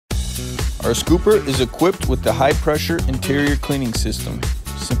Our scooper is equipped with the high-pressure interior cleaning system.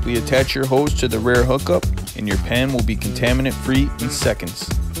 Simply attach your hose to the rear hookup and your pan will be contaminant-free in seconds.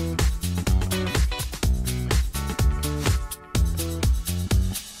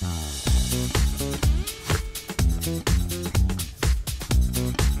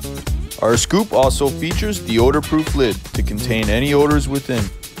 Our scoop also features the odor-proof lid to contain any odors within.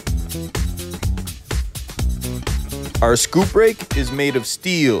 Our scoop rake is made of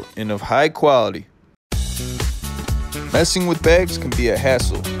steel and of high quality. Messing with bags can be a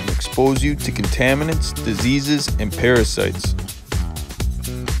hassle and expose you to contaminants, diseases, and parasites.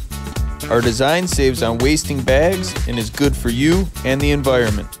 Our design saves on wasting bags and is good for you and the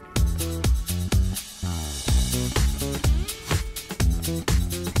environment.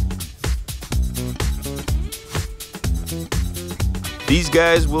 These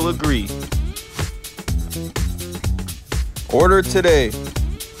guys will agree. Order today.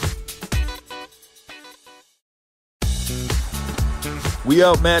 We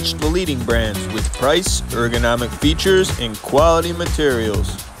outmatch the leading brands with price, ergonomic features, and quality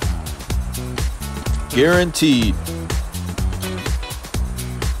materials. Guaranteed.